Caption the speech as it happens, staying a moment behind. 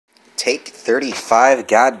Take 35,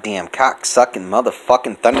 goddamn cock-sucking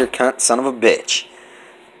motherfucking thunder cunt son of a bitch.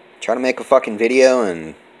 Try to make a fucking video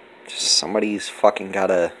and somebody's fucking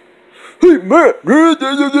gotta... Hey, Matt!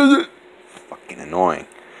 Fucking annoying.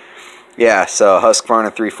 Yeah, so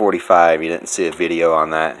Husqvarna 345. You didn't see a video on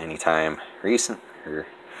that anytime recent or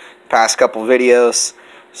past couple videos.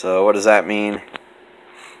 So what does that mean?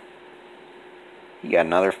 You got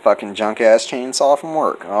another fucking junk ass chainsaw from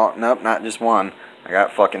work. Oh, nope, not just one. I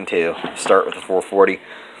got fucking two. Start with the 440.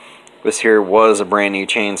 This here was a brand new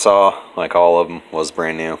chainsaw, like all of them was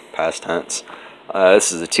brand new, past tense.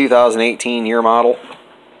 This is a 2018 year model.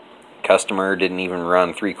 Customer didn't even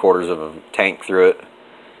run 3/4 of a tank through it.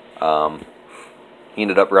 He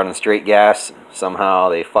ended up running straight gas. Somehow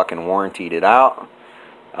they fucking warrantied it out.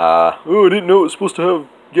 Oh, I didn't know it was supposed to have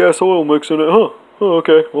gas oil mix in it, huh? Oh,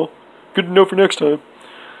 okay, well, good to know for next time.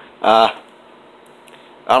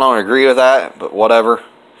 I don't agree with that, but whatever.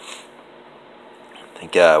 I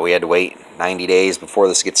think we had to wait 90 days before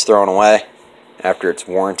this gets thrown away after it's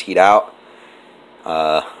warrantied out.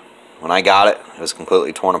 When I got it, it was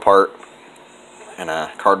completely torn apart in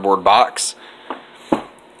a cardboard box.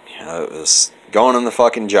 It was going in the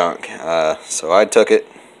fucking junk. So I took it,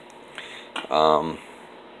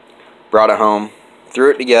 brought it home,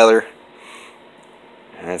 threw it together,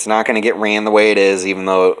 and it's not going to get ran the way it is, even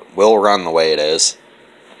though it will run the way it is.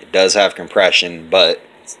 It does have compression, but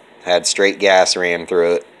it had straight gas ran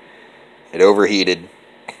through it. It overheated.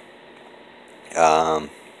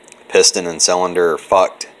 Piston and cylinder are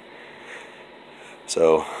fucked.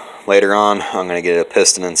 So later on, I'm going to get a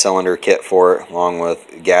piston and cylinder kit for it, along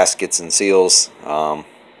with gaskets and seals. Might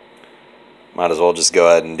as well just go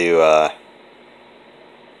ahead and do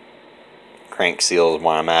crank seals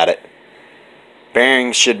while I'm at it.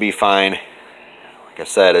 Bearings should be fine. Like I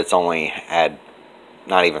said, it's only had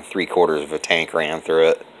not even 3/4 of a tank ran through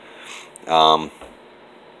it. I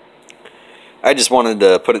just wanted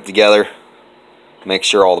to put it together, make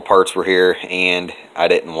sure all the parts were here, and I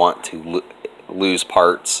didn't want to lose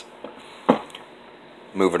parts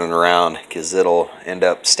moving it around, because it'll end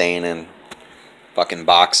up staying in fucking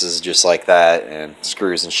boxes just like that, and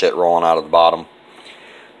screws and shit rolling out of the bottom.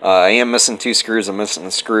 I am missing 2 screws. I'm missing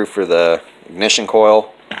a screw for the ignition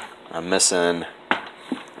coil. I'm missing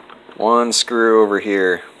 1 screw over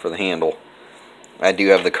here for the handle. I do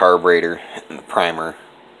have the carburetor and the primer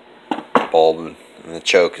bulb and the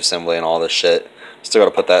choke assembly and all this shit. Still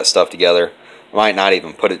gotta put that stuff together. Might not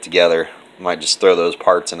even put it together. Might just throw those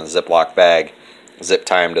parts in a Ziploc bag, zip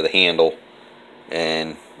tie them to the handle,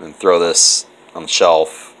 and then throw this on the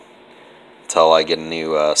shelf until I get a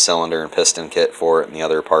new cylinder and piston kit for it and the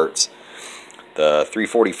other parts. The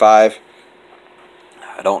 345,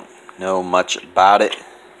 I don't know much about it.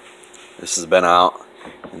 This has been out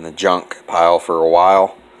in the junk pile for a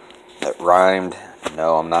while. That rhymed.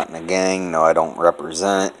 No, I'm not in a gang. No, I don't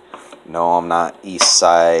represent. No, I'm not East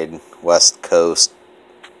Side, West Coast,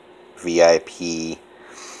 VIP,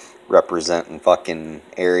 representing fucking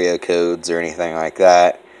area codes or anything like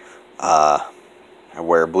that. I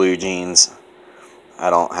wear blue jeans.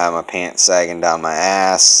 I don't have my pants sagging down my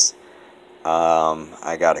ass.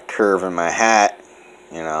 I got a curve in my hat.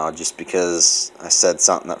 You know, just because I said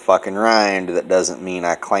something that fucking rhymed, that doesn't mean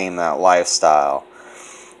I claim that lifestyle.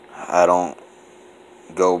 I don't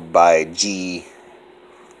go by G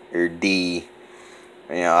or D.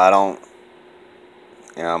 You know, I don't,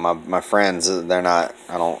 you know, my friends, they're not,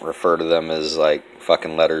 I don't refer to them as like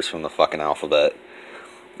fucking letters from the fucking alphabet.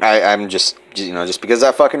 I'm just, you know, just because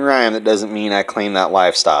I fucking rhyme, that doesn't mean I claim that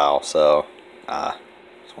lifestyle. So,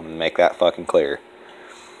 just want to make that fucking clear.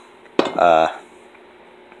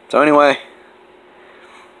 So anyway,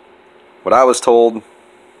 what I was told, the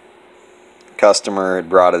customer had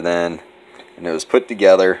brought it in, and it was put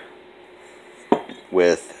together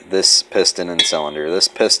with this piston and cylinder. This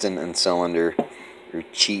piston and cylinder are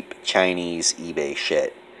cheap Chinese eBay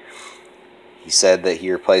shit. He said that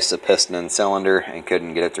he replaced the piston and cylinder and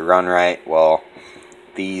couldn't get it to run right. Well,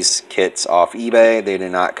 these kits off eBay, they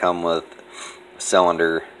did not come with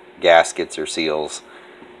cylinder gaskets or seals.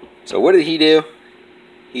 So what did he do?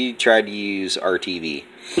 He tried to use RTV.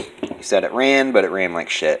 He said it ran, but it ran like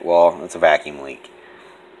shit. Well, it's a vacuum leak.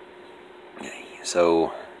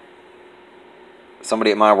 So somebody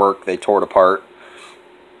at my work, they tore it apart,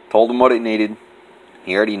 told him what it needed.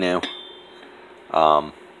 He already knew.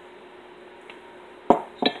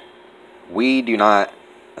 We do not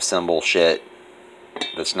assemble shit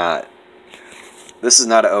that's not, this is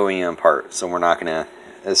not an OEM part, so we're not gonna,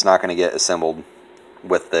 it's not gonna get assembled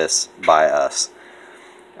with this by us.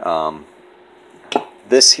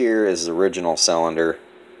 This here is the original cylinder,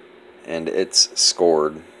 and it's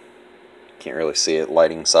scored Can't really see it,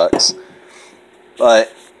 lighting sucks.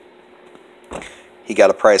 But he got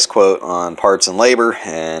a price quote on parts and labor,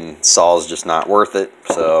 and saw's just not worth it,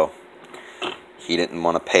 so he didn't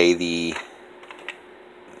want to pay the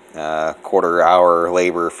quarter-hour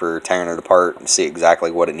labor for tearing it apart and see exactly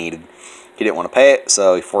what it needed. He didn't want to pay it,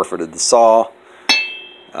 so he forfeited the saw.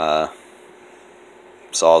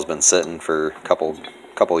 Saw's been sitting for a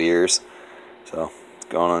couple years, so it's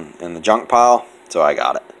going in the junk pile, so I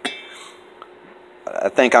got it. What I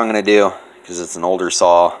think I'm going to do, because it's an older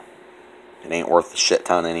saw, it ain't worth a shit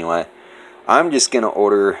ton anyway, I'm just going to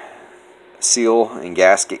order seal and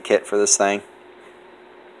gasket kit for this thing.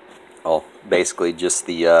 Well, basically just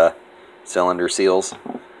the cylinder seals.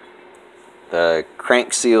 The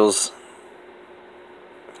crank seals,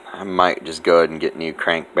 I might just go ahead and get new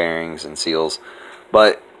crank bearings and seals,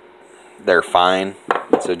 but they're fine.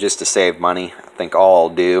 So just to save money, I think all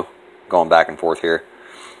I'll do, going back and forth here,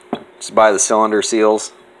 just buy the cylinder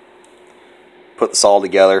seals, put this all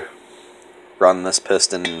together, run this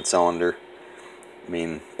piston and cylinder. I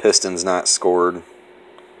mean, piston's not scored.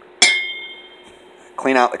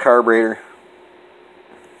 Clean out the carburetor,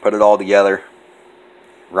 put it all together,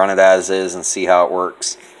 run it as is and see how it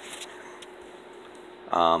works.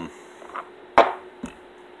 I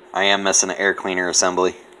am missing an air cleaner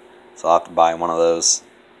assembly, so I'll have to buy one of those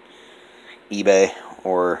eBay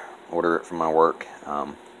or order it from my work.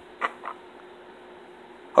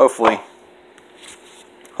 Hopefully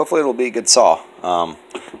it'll be a good saw.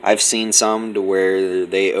 I've seen some to where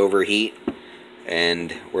they overheat,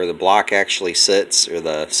 and where the block actually sits, or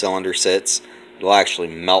the cylinder sits, it'll actually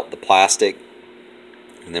melt the plastic,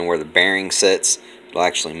 and then where the bearing sits, it'll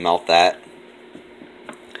actually melt that.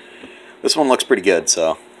 This one looks pretty good,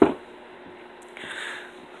 so you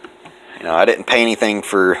know, I didn't pay anything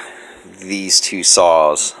for these two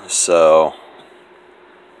saws, so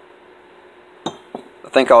I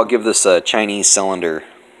think I'll give this a Chinese cylinder,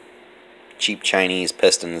 cheap Chinese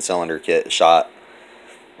piston and cylinder kit a shot.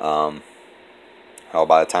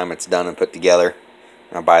 By the time it's done and put together,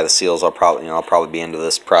 and I buy the seals, I'll probably be into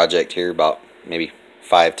this project here about maybe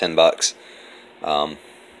 $5-10 bucks. I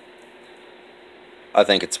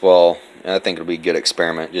think it'll be a good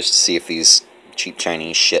experiment just to see if these cheap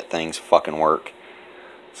Chinese shit things fucking work.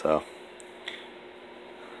 So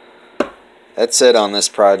that's it on this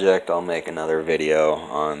project. I'll make another video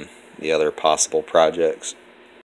on the other possible projects.